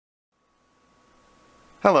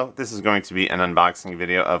Hello, this is going to be an unboxing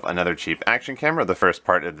video of another cheap action camera. The first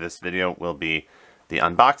part of this video will be the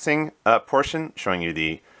unboxing portion, showing you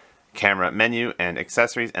the camera menu and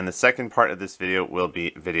accessories, and the second part of this video will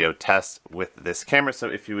be video tests with this camera.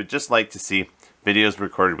 So if you would just like to see videos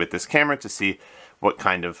recorded with this camera to see what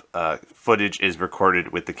kind of footage is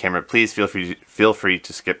recorded with the camera, please feel free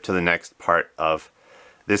to skip to the next part of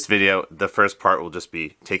this video. The first part will just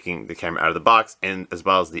be taking the camera out of the box, and as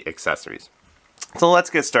well as the accessories. So let's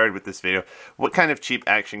get started with this video. What kind of cheap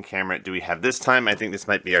action camera do we have this time? I think this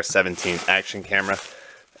might be our 17th action camera.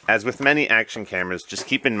 As with many action cameras, just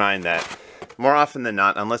keep in mind that more often than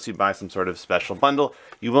not, unless you buy some sort of special bundle,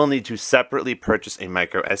 you will need to separately purchase a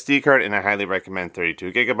micro SD card, and I highly recommend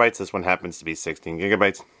 32 gigabytes. This one happens to be 16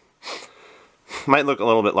 gigabytes. Might look a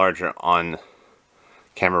little bit larger on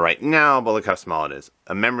camera right now, but look how small it is.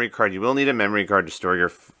 A memory card, you will need a memory card to store your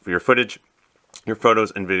footage, your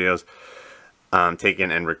photos and videos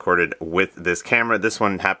taken and recorded with this camera. This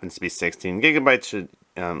one happens to be 16 gigabytes, should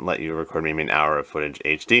let you record maybe an hour of footage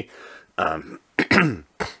HD,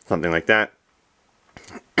 something like that.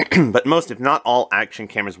 But most, if not all, action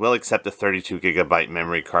cameras will accept a 32 gigabyte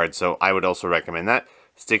memory card, so I would also recommend that.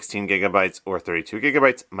 16 gigabytes or 32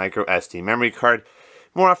 gigabytes micro SD memory card.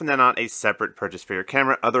 More often than not, a separate purchase for your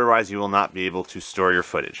camera, otherwise you will not be able to store your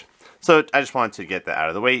footage. So I just wanted to get that out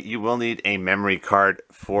of the way. You will need a memory card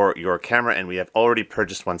for your camera, and we have already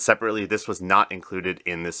purchased one separately. This was not included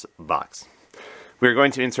in this box. We're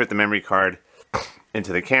going to insert the memory card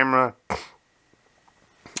into the camera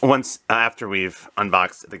once after we've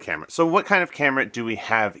unboxed the camera. So what kind of camera do we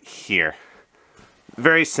have here?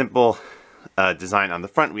 Very simple design on the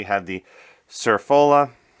front. We have the Surfola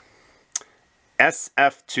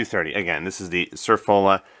SF230. Again, this is the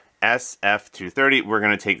Surfola SF230. We're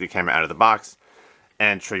going to take the camera out of the box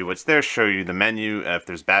and show you what's there, show you the menu. If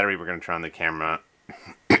there's battery, we're going to turn on the camera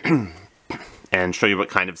and show you what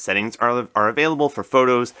kind of settings are available for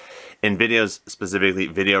photos and videos, specifically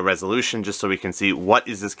video resolution, just so we can see what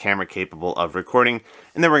is this camera capable of recording.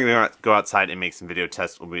 And then we're going to go outside and make some video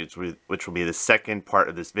tests, which will be the second part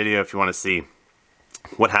of this video. If you want to see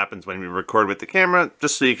what happens when we record with the camera,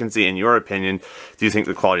 just so you can see, in your opinion, do you think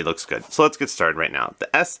the quality looks good? So let's get started right now. The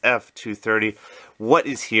SF230, what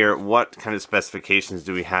is here? What kind of specifications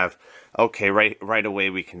do we have? Okay, right away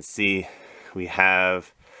we can see we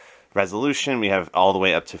have resolution. We have all the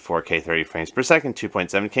way up to 4K 30 frames per second,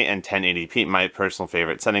 2.7K, and 1080p. My personal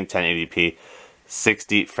favorite setting, 1080p,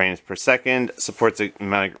 60 frames per second. Supports a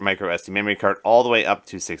micro SD memory card all the way up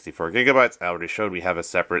to 64 gigabytes. I already showed we have a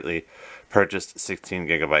separately purchased 16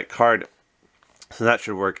 gigabyte card, so that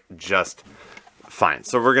should work just fine.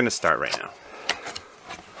 So we're going to start right now.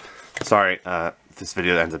 Sorry if this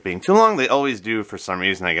video ends up being too long. They always do for some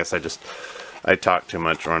reason. I guess I talk too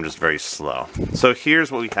much, or I'm just very slow. So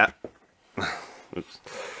here's what we have. Oops.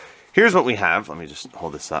 Here's what we have. Let me just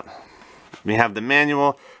hold this up. We have the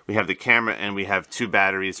manual, we have the camera, and we have two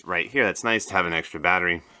batteries right here. That's nice to have an extra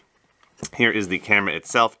battery. Here is the camera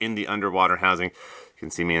itself in the underwater housing. You can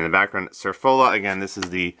see me in the background. Surfola, again, this is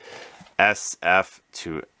the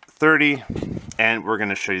SF230, and we're going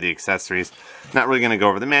to show you the accessories. Not really going to go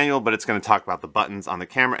over the manual, but it's going to talk about the buttons on the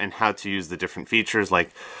camera and how to use the different features like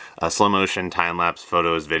slow motion, time-lapse,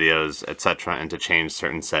 photos, videos, etc., and to change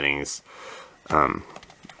certain settings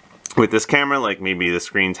with this camera, like maybe the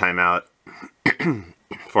screen timeout,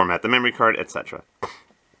 format the memory card, etc.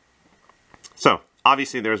 So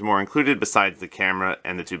obviously there's more included besides the camera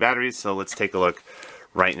and the two batteries, so let's take a look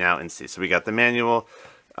right now and see. So we got the manual.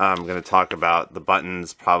 I'm going to talk about the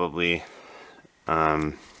buttons, probably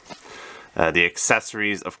the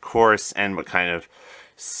accessories, of course, and what kind of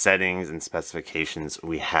settings and specifications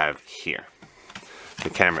we have here. The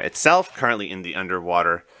camera itself, currently in the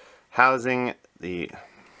underwater housing.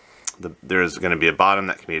 There's going to be a bottom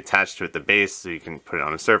that can be attached to it, the base, so you can put it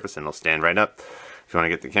on a surface and it'll stand right up. If you want to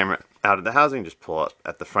get the camera out of the housing, just pull up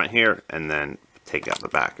at the front here and then take out the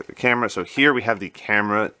back of the camera. So here we have the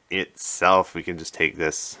camera itself. We can just take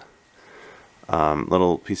this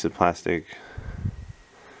little piece of plastic.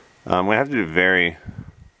 We have to do very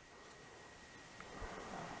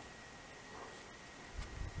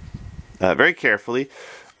carefully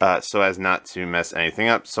so as not to mess anything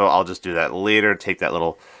up. So I'll just do that later, take that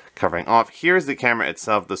little covering off. Here's the camera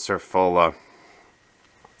itself, the Surfola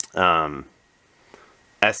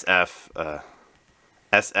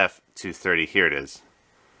SF230. Here it is,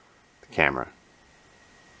 the camera.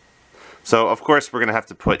 So of course we're going to have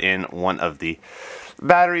to put in one of the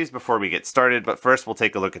batteries before we get started, but first we'll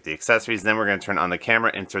take a look at the accessories. Then we're going to turn on the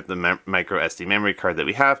camera, insert the micro SD memory card that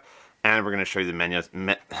we have, and we're going to show you the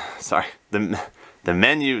the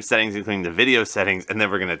menu settings, including the video settings, and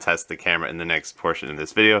then we're going to test the camera in the next portion of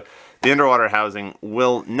this video. The underwater housing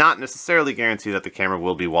will not necessarily guarantee that the camera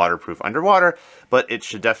will be waterproof underwater, but it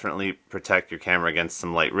should definitely protect your camera against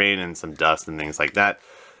some light rain and some dust and things like that.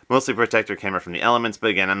 Mostly protect your camera from the elements, but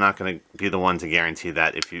again, I'm not going to be the one to guarantee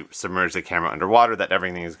that if you submerge the camera underwater that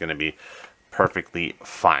everything is going to be perfectly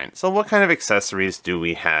fine. So what kind of accessories do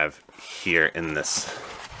we have here in this,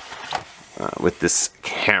 with this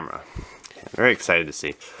camera? Okay, very excited to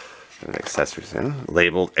see accessories in.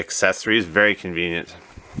 Labeled accessories, very convenient.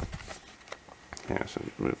 Okay, so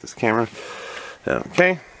move this camera.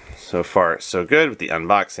 Okay, so far so good with the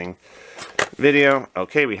unboxing video.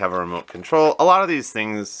 Okay, we have a remote control. A lot of these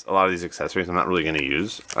things, a lot of these accessories I'm not really going to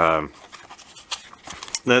use.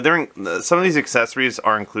 Some of these accessories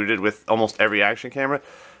are included with almost every action camera.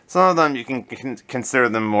 Some of them you can consider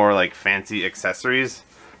them more like fancy accessories.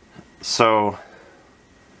 So,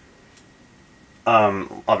 I'll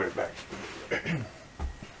be right back.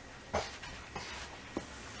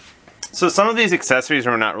 So some of these accessories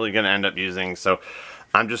we're not really going to end up using, so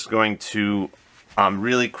I'm just going to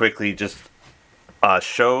really quickly just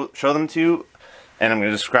show them to you, and I'm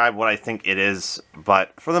going to describe what I think it is.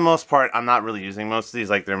 But for the most part, I'm not really using most of these,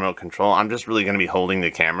 like the remote control. I'm just really going to be holding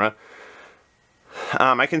the camera.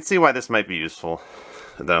 I can see why this might be useful,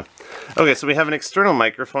 though. Okay, so we have an external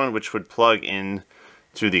microphone which would plug in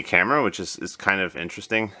to the camera, which is kind of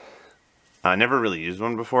interesting. I never really used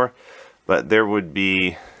one before, but there would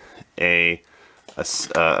be a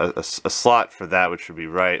slot for that, which would be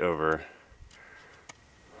right over.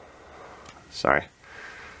 Sorry,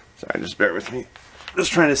 just bear with me.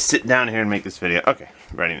 Just trying to sit down here and make this video. Okay,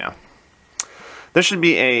 ready now. There should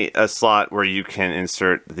be a slot where you can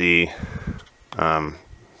insert the, as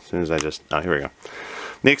soon as I just, oh, here we go.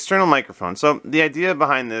 The external microphone. So the idea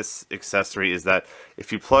behind this accessory is that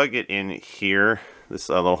if you plug it in here, this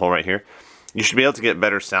little hole right here, you should be able to get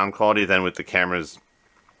better sound quality than with the camera's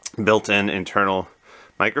built-in internal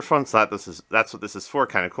microphone. So that's what this is for.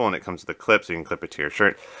 Kind of cool, and it comes with a clip, so you can clip it to your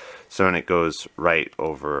shirt. So and it goes right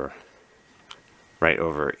over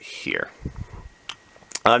here.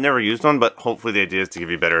 I've never used one, but hopefully the idea is to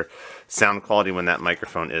give you better sound quality when that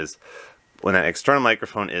external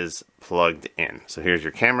microphone is plugged in. So here's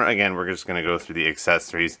your camera. Again, we're just going to go through the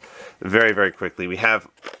accessories very, very quickly. We have,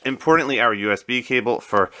 importantly, our USB cable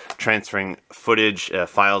for transferring footage,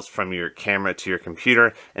 files from your camera to your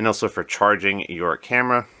computer, and also for charging your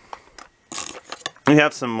camera. We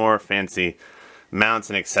have some more fancy mounts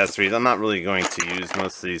and accessories. I'm not really going to use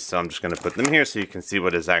most of these, so I'm just going to put them here so you can see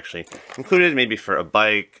what is actually included. Maybe for a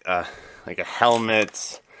bike, like a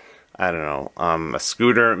helmet, I don't know, a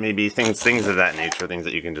scooter, maybe things of that nature, things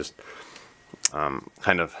that you can just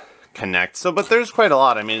kind of connect. So, but there's quite a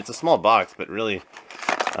lot. I mean, it's a small box, but really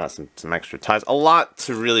some extra ties. A lot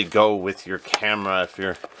to really go with your camera if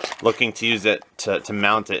you're looking to use it to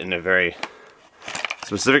mount it in a very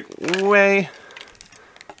specific way.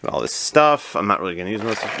 All this stuff. I'm not really going to use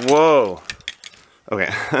most of it. Whoa!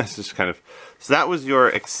 Okay, that's just kind of... So that was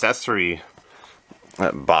your accessory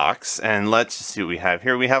box, and let's just see what we have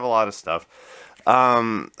here. We have a lot of stuff.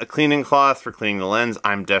 A cleaning cloth for cleaning the lens.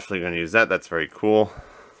 I'm definitely going to use that. That's very cool.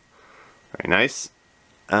 Very nice.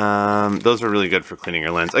 Those are really good for cleaning your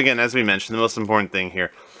lens. Again, as we mentioned, the most important thing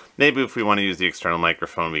here, maybe if we want to use the external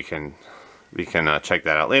microphone, we can check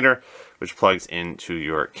that out later, which plugs into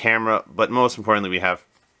your camera. But most importantly, we have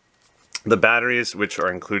the batteries, which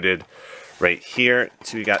are included right here.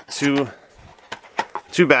 So we got two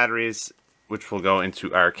batteries, which will go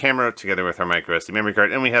into our camera together with our micro SD memory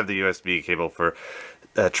card, and we have the USB cable for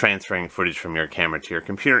transferring footage from your camera to your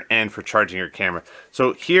computer and for charging your camera.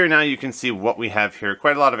 So here now you can see what we have here.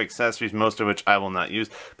 Quite a lot of accessories, most of which I will not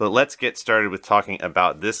use, but let's get started with talking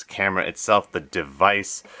about this camera itself, the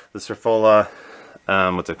device, the Surfola,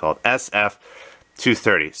 what's it called?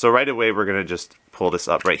 SF230. So right away we're going to just pull this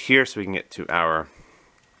up right here so we can get to our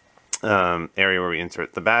area where we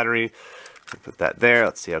insert the battery. Put that there.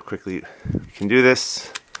 Let's see how quickly we can do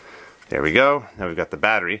this. There we go. Now we've got the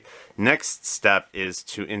battery. Next step is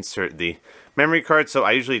to insert the memory card. So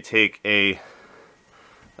I usually take a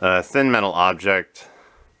thin metal object.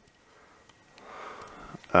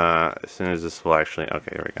 As soon as this will actually...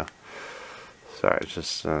 Okay, there we go. Sorry, it's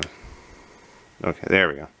just... okay, there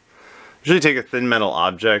we go. Usually take a thin metal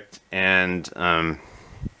object and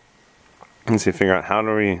let's see, figure out how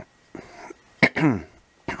do we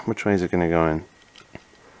which way is it going to go in?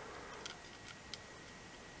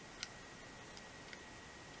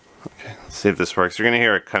 Okay, let's see if this works. You're going to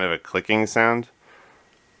hear a kind of a clicking sound.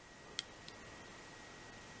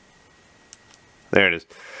 There it is.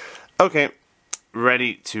 Okay,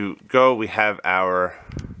 ready to go. We have our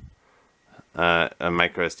a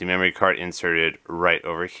micro SD memory card inserted right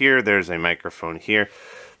over here. There's a microphone here.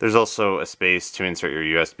 There's also a space to insert your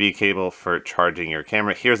USB cable for charging your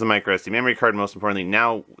camera. Here's the micro SD memory card. Most importantly,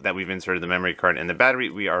 now that we've inserted the memory card and the battery,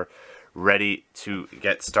 we are ready to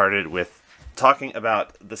get started with talking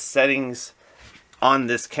about the settings on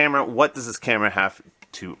this camera. What does this camera have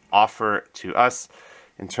to offer to us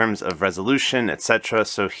in terms of resolution, etc.?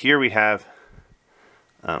 So here we have,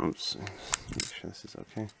 oops, make sure this is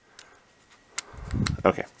okay.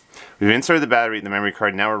 Okay, we've inserted the battery, the memory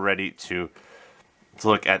card. Now we're ready to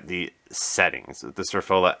look at the settings of the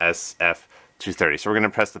Surfola SF230. So we're going to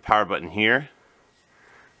press the power button here.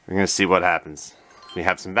 We're going to see what happens. We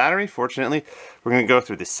have some battery, fortunately. We're going to go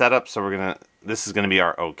through the setup. So this is going to be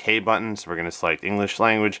our OK button. So we're going to select English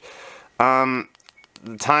language. The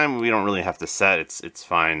time we don't really have to set. It's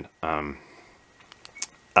fine.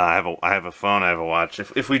 I have a phone, I have a watch.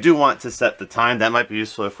 If we do want to set the time, that might be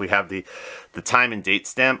useful if we have the time and date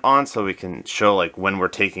stamp on, so we can show like when we're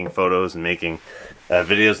taking photos and making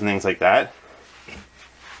videos and things like that.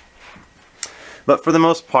 But for the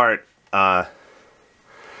most part, I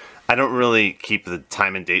don't really keep the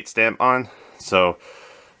time and date stamp on, so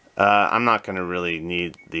I'm not going to really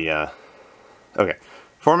need the... Okay,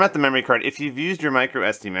 format the memory card. If you've used your micro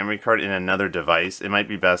SD memory card in another device, it might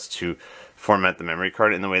be best to format the memory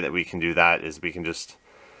card. And the way that we can do that is we can just,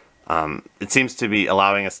 it seems to be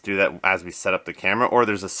allowing us to do that as we set up the camera, or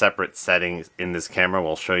there's a separate setting in this camera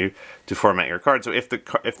we'll show you to format your card. So if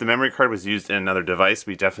the memory card was used in another device,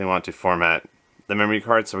 we definitely want to format the memory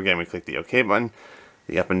card. So again, we click the OK button.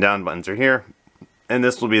 The up and down buttons are here, and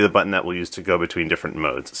this will be the button that we'll use to go between different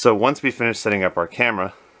modes. So once we finish setting up our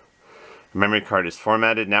camera, the memory card is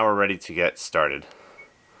formatted. Now we're ready to get started.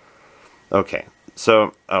 Okay.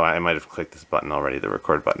 So, oh, I might have clicked this button already, the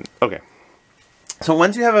record button. Okay. So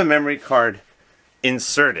once you have a memory card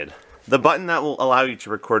inserted, the button that will allow you to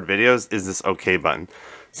record videos is this OK button.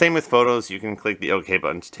 Same with photos, you can click the OK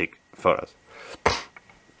button to take photos.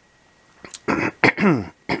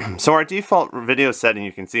 So our default video setting,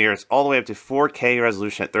 you can see here, is all the way up to 4K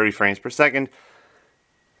resolution at 30 frames per second.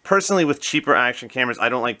 Personally, with cheaper action cameras, I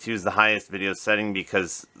don't like to use the highest video setting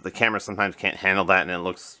because the camera sometimes can't handle that and it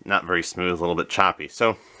looks not very smooth, a little bit choppy.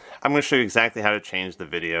 So I'm going to show you exactly how to change the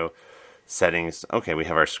video settings. Okay, we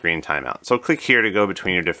have our screen timeout. So click here to go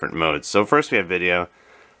between your different modes. So first we have video,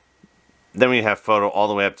 then we have photo all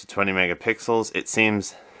the way up to 20 megapixels, it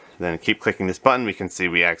seems. Then keep clicking this button, we can see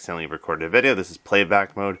we accidentally recorded a video. This is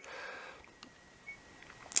playback mode.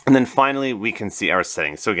 And then finally we can see our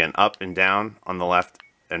settings. So again, up and down on the left,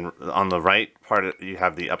 and on the right part you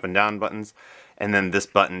have the up and down buttons, and then this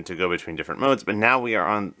button to go between different modes. But now we are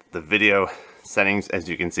on the video settings, as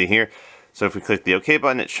you can see here. So if we click the OK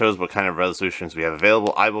button, it shows what kind of resolutions we have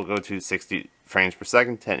available. I will go to 60 frames per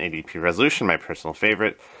second, 1080p resolution, my personal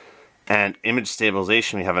favorite. And image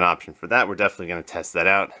stabilization, we have an option for that. We're definitely going to test that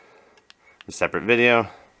out. A separate video.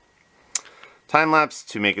 Time-lapse,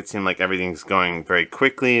 to make it seem like everything's going very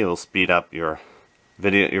quickly. It will speed up your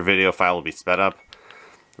video file will be sped up.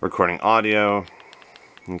 Recording audio.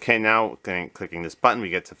 Okay, now clicking this button, we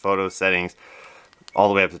get to photo settings all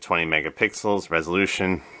the way up to 20 megapixels,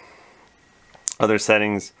 resolution. Other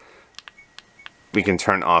settings, we can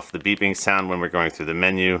turn off the beeping sound when we're going through the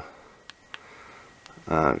menu.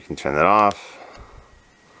 We can turn that off.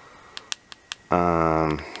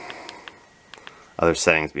 Other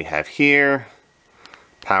settings we have here.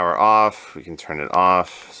 Power off, we can turn it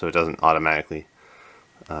off so it doesn't automatically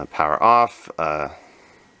power off.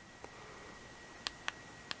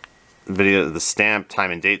 Video, the stamp,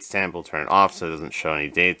 time and date stamp, we'll turn it off so it doesn't show any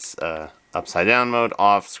dates. Upside down mode,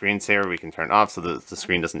 off. Screensaver, we can turn it off so the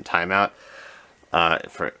screen doesn't time out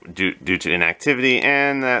due to inactivity.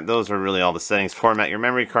 And those are really all the settings. Format your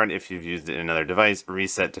memory card if you've used it in another device.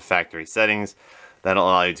 Reset to factory settings. That'll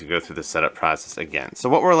allow you to go through the setup process again. So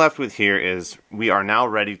what we're left with here is we are now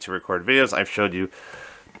ready to record videos. I've showed you,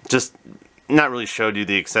 just not really showed you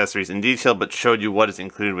the accessories in detail, but showed you what is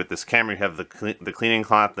included with this camera. You have the cleaning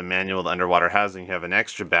cloth, the manual, the underwater housing. You have an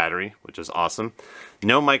extra battery, which is awesome.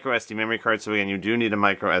 No micro SD memory card. So again, you do need a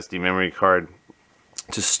micro SD memory card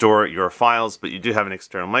to store your files, but you do have an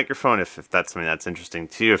external microphone if that's something that's interesting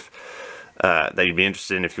to you. That you'd be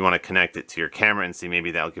interested in if you want to connect it to your camera and see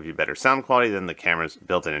maybe that'll give you better sound quality than the camera's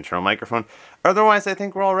built-in internal microphone. Otherwise, I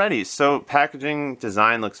think we're all ready. So packaging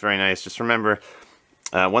design looks very nice. Just remember,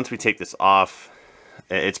 once we take this off,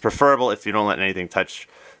 it's preferable if you don't let anything touch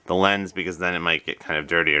the lens because then it might get kind of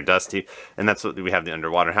dirty or dusty. And that's what we have the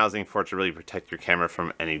underwater housing for, to really protect your camera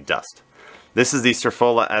from any dust. This is the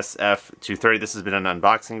Surfola SF230. This has been an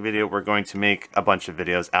unboxing video. We're going to make a bunch of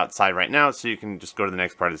videos outside right now, so you can just go to the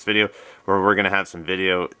next part of this video where we're going to have some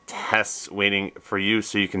video tests waiting for you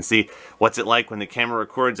so you can see what's it like when the camera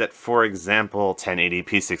records at, for example,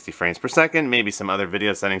 1080p 60 frames per second, maybe some other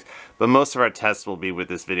video settings, but most of our tests will be with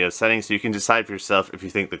this video setting, so you can decide for yourself if you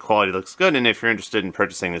think the quality looks good and if you're interested in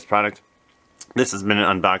purchasing this product. This has been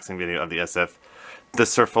an unboxing video of the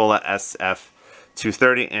Surfola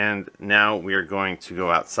SF230, and now we are going to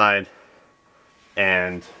go outside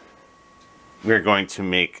and we're going to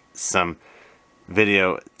make some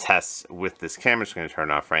video tests with this camera. Just going to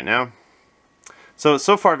turn it off right now. So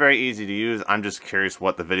far very easy to use. I'm just curious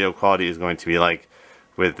what the video quality is going to be like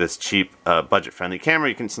with this cheap budget-friendly camera.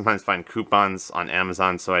 You can sometimes find coupons on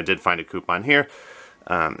Amazon, so I did find a coupon here.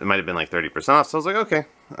 It might have been like 30% off, so I was like, okay,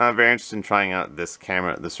 very interested in trying out this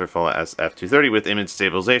camera, the Surfola SF230 with image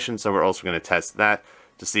stabilization, so we're also going to test that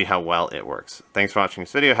to see how well it works. Thanks for watching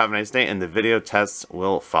this video, have a nice day, and the video tests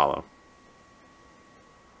will follow.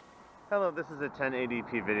 Hello, this is a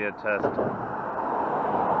 1080p video test,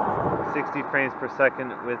 60 frames per second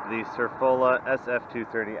with the Surfola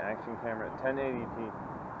SF230 action camera, 1080p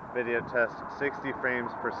video test, 60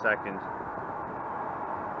 frames per second.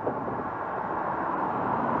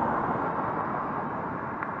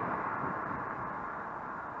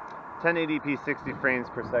 1080p 60 frames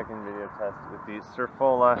per second video test with the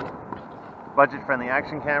Surfola budget-friendly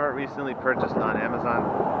action camera, recently purchased on Amazon.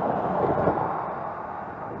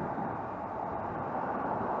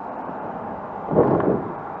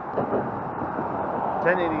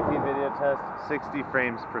 (1080p video test, 60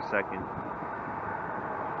 frames per second.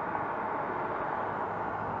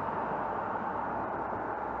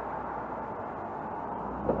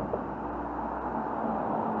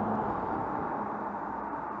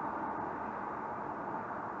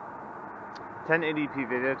 (1080p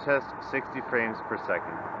video test, 60 frames per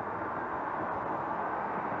second.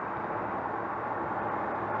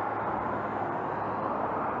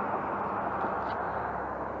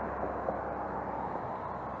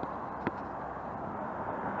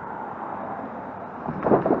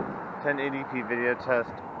 (1080p video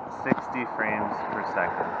test, 60 frames per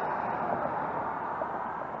second.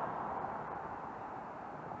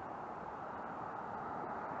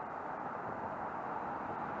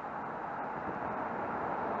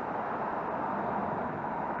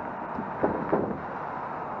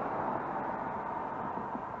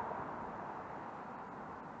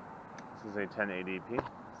 This is a 1080p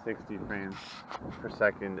 60 frames per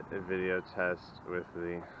second video test with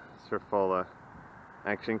the Surfola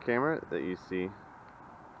action camera that you see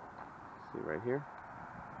right here.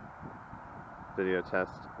 Video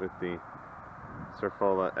test with the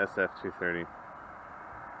Surfola SF230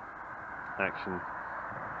 action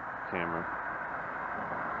camera.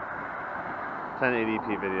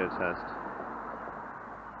 1080p video test,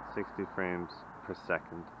 60 frames per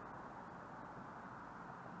second.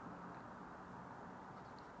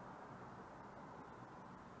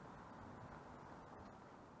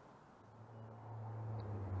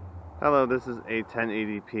 Hello, this is a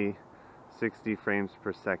 1080p 60 frames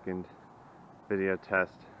per second video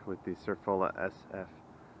test with the Surfola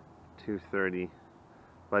SF230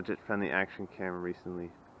 budget-friendly action camera, recently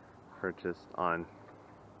purchased on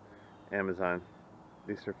Amazon.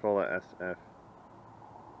 The Surfola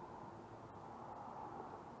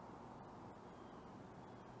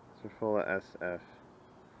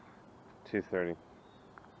SF230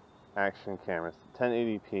 action cameras,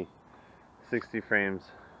 1080p 60 frames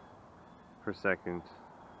per second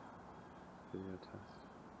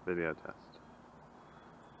video test.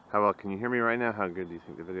 How well can you hear me right now? How good do you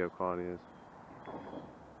think the video quality is?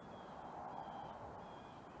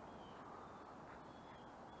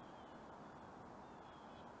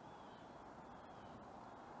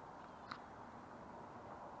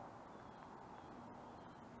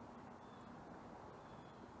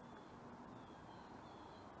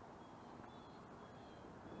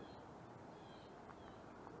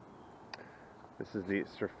 This is the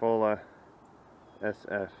Surfola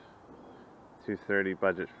SF230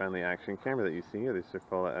 budget-friendly action camera that you see here, the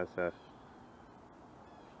Surfola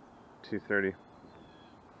SF230.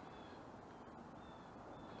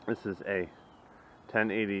 This is a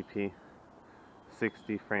 1080p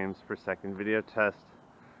 60 frames per second video test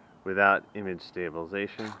without image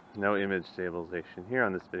stabilization. No image stabilization here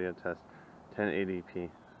on this video test. 1080p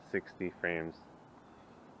 60 frames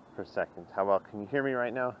per second. How well can you hear me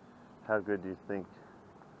right now? How good do you think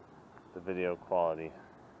the video quality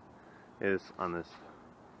is on this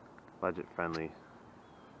budget-friendly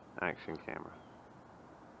action camera?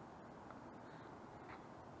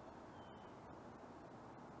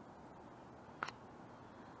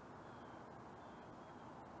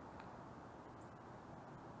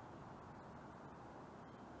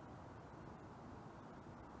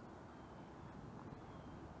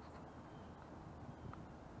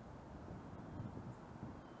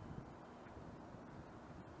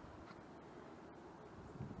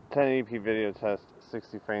 1080p video test,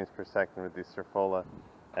 60 frames per second with the Surfola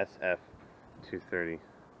SF230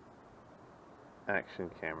 action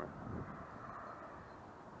camera.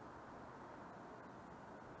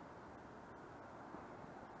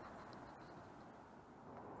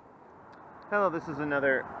 Hello, this is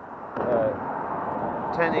another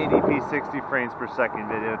 1080p 60 frames per second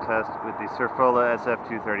video test with the Surfola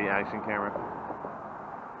SF230 action camera.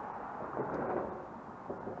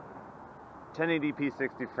 1080p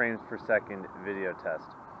 60 frames per second video test.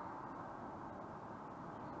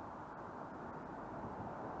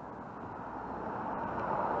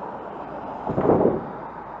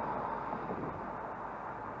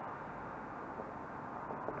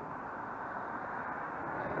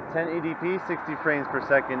 (1080p 60 frames per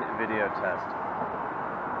second video test.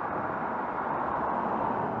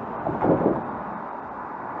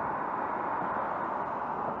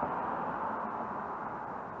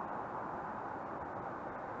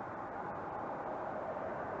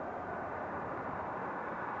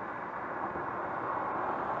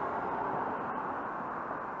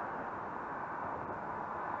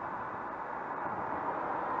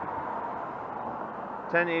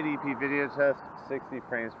 (1080p video test, 60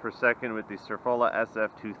 frames per second with the Surfola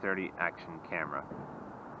SF230 action camera.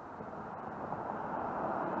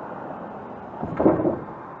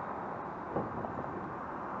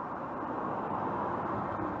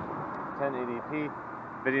 (1080p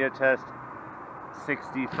video test,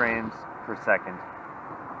 60 frames per second.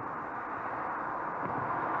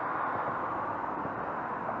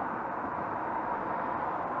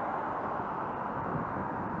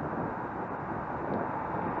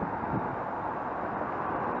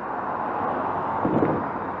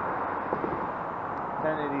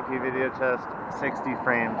 Video test, 60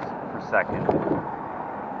 frames per second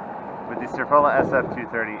with the Surfola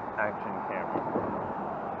SF230 action camera.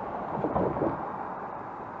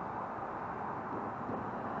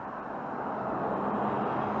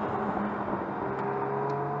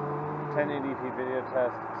 (1080p video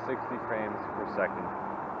test, 60 frames per second.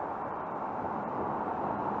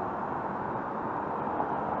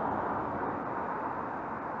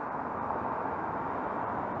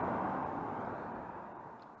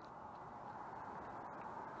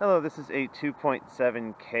 Hello, this is a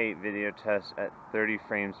 2.7K video test at 30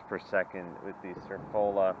 frames per second with the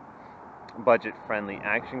Surfola budget-friendly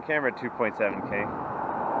action camera, 2.7K.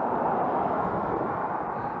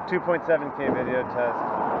 2.7K video test,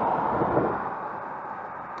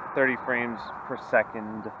 30 frames per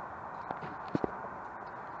second.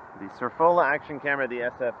 The Surfola action camera, the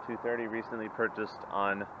SF230, recently purchased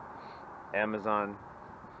on Amazon.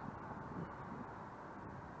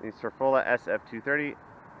 The Surfola SF230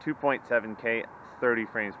 2.7K 30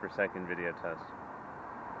 frames per second video test.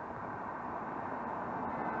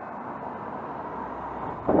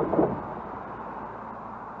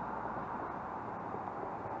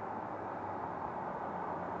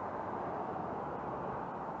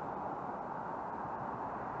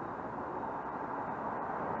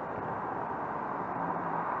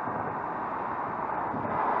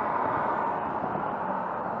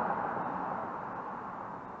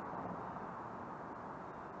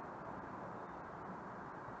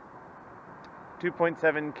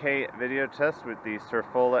 (2.7K video test with the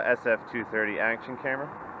Surfola SF230 action camera.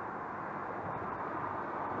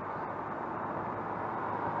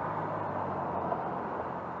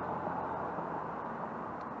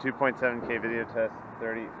 (2.7K video test,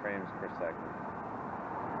 30 frames per second.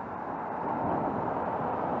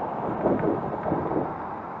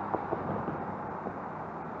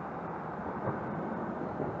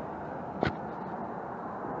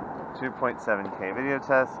 (2.7K video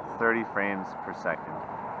test, 30 frames per second.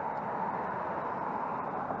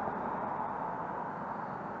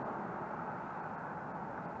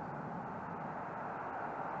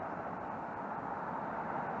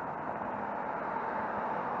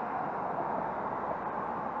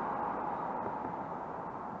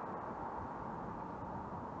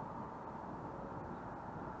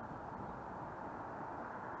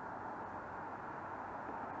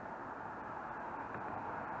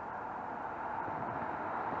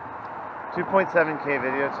 (2.7K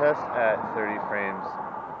video test at 30 frames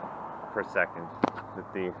per second with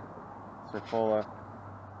the Surfola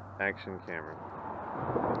action camera.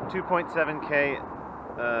 2.7K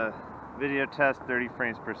video test, 30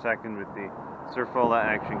 frames per second with the Surfola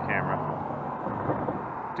action camera.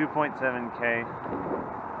 2.7K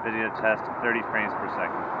video test, 30 frames per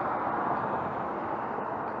second.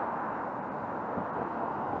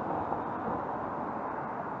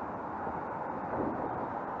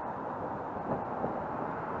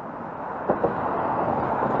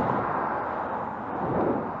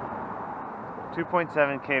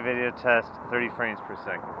 2.7K video test, 30 frames per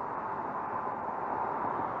second.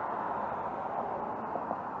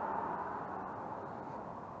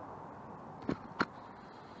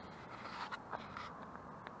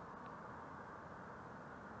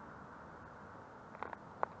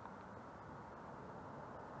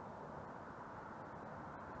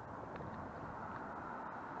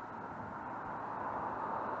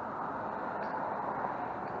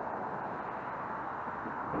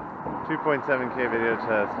 .7K video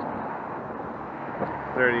test,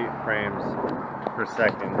 30 frames per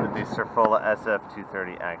second with the Surfola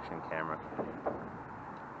SF230 action camera.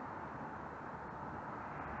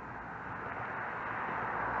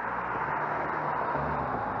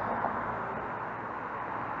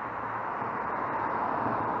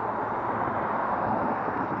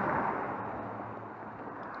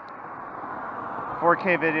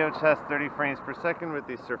 .4K video test, 30 frames per second with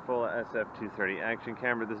the Surfola SF230 action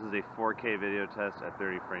camera. This is a 4K video test at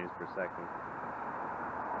 30 frames per second.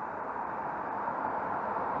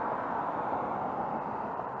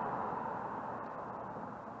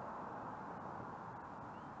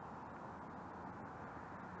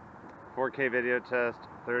 .4K video test,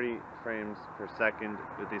 30 frames per second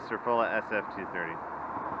with the Surfola SF230.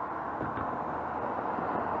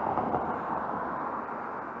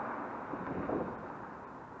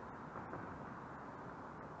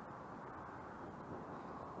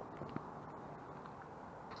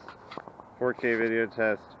 .4K video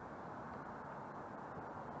test,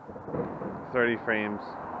 30 frames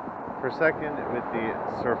per second with the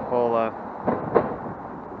Surfola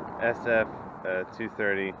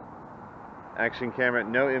SF230 action camera.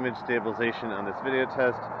 No image stabilization on this video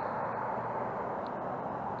test.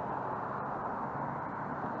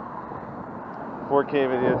 .4K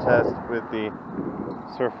video test with the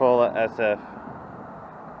Surfola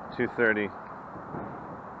SF230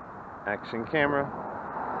 action camera.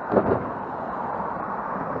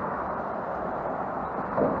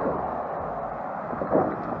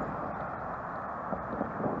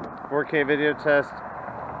 .4K video test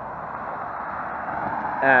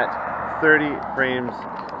at 30 frames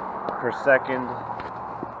per second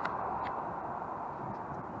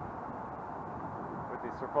with the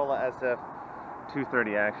Surfola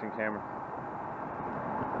SF230 action camera.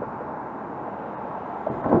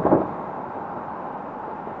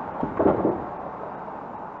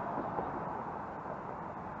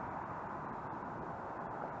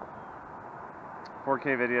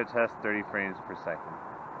 .4K video test, 30 frames per second.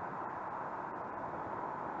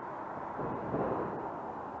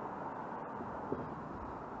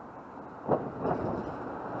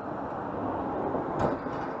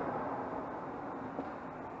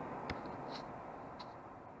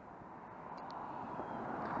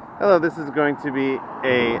 Hello, this is going to be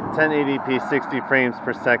a 1080p 60 frames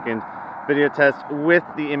per second video test with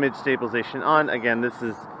the image stabilization on. Again, this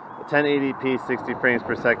is 1080p 60 frames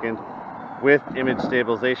per second with image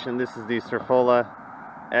stabilization. This is the Surfola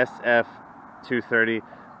SF230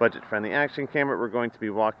 budget-friendly action camera. We're going to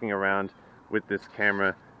be walking around with this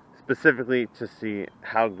camera specifically to see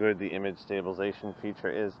how good the image stabilization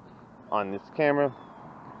feature is on this camera.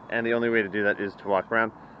 And the only way to do that is to walk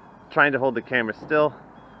around, trying to hold the camera still.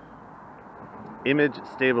 Image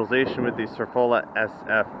stabilization with the Surfola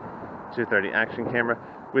SF230 action camera.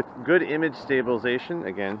 With good image stabilization,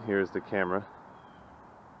 again, here's the camera.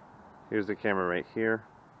 Here's the camera right here.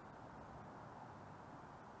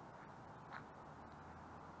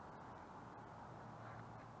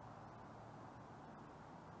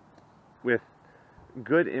 With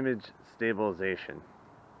good image stabilization,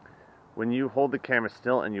 when you hold the camera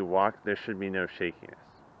still and you walk, there should be no shakiness.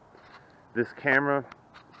 This camera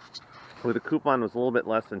with a coupon was a little bit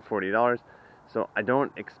less than $40, so I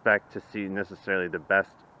don't expect to see necessarily the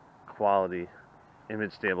best quality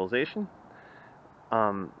image stabilization.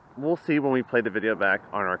 We'll see when we play the video back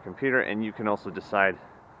on our computer, and you can also decide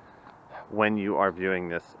when you are viewing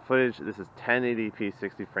this footage. This is 1080p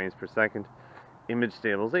 60 frames per second image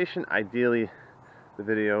stabilization. Ideally, the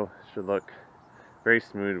video should look very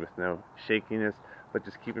smooth with no shakiness, but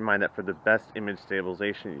just keep in mind that for the best image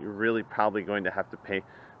stabilization, you're really probably going to have to pay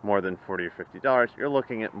more than $40 or $50. You're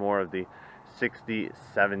looking at more of the $60,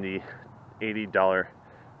 $70, $80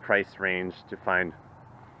 price range to find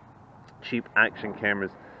cheap action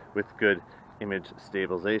cameras with good image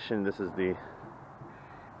stabilization. This is the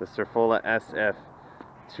Surfola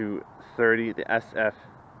SF230, the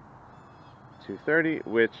SF230,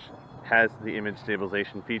 which has the image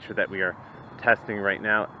stabilization feature that we are testing right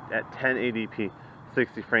now at 1080p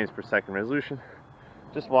 60 frames per second resolution.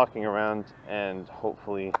 Just walking around, and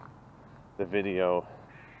hopefully the video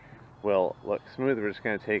will look smooth. We're just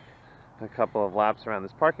going to take a couple of laps around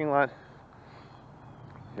this parking lot.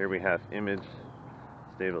 Here we have image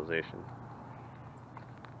stabilization.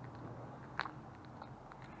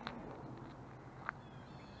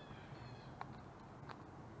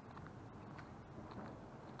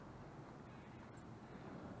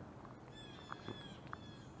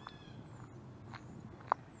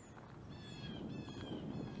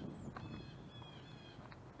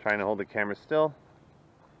 Trying to hold the camera still,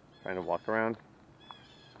 trying to walk around,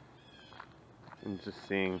 and just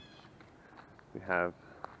seeing we have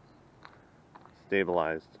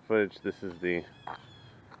stabilized footage. This is the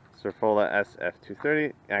Surfola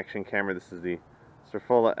SF230 action camera. This is the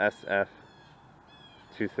Surfola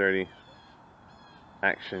SF230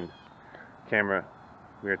 action camera.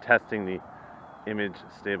 We are testing the image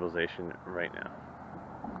stabilization right now.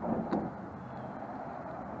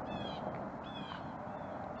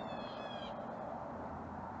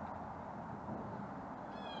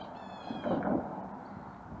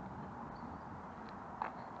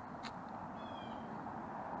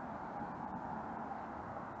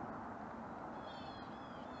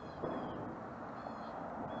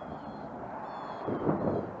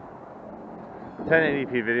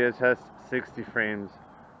 (1080p) video test, 60 frames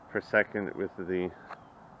per second with the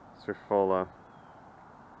Surfola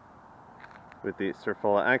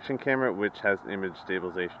action camera, which has an image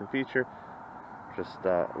stabilization feature. Just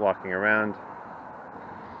walking around,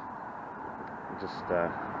 just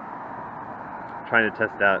trying to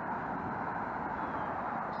test out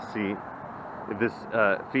to see if this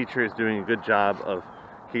feature is doing a good job of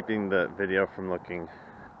keeping the video from looking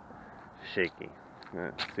shaky.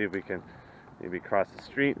 Let's see if we can maybe cross the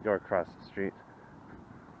street, go across the street.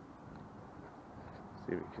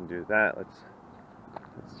 See if we can do that. Let's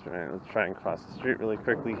try and cross the street really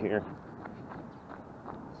quickly here.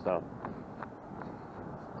 So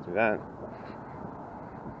let's do that.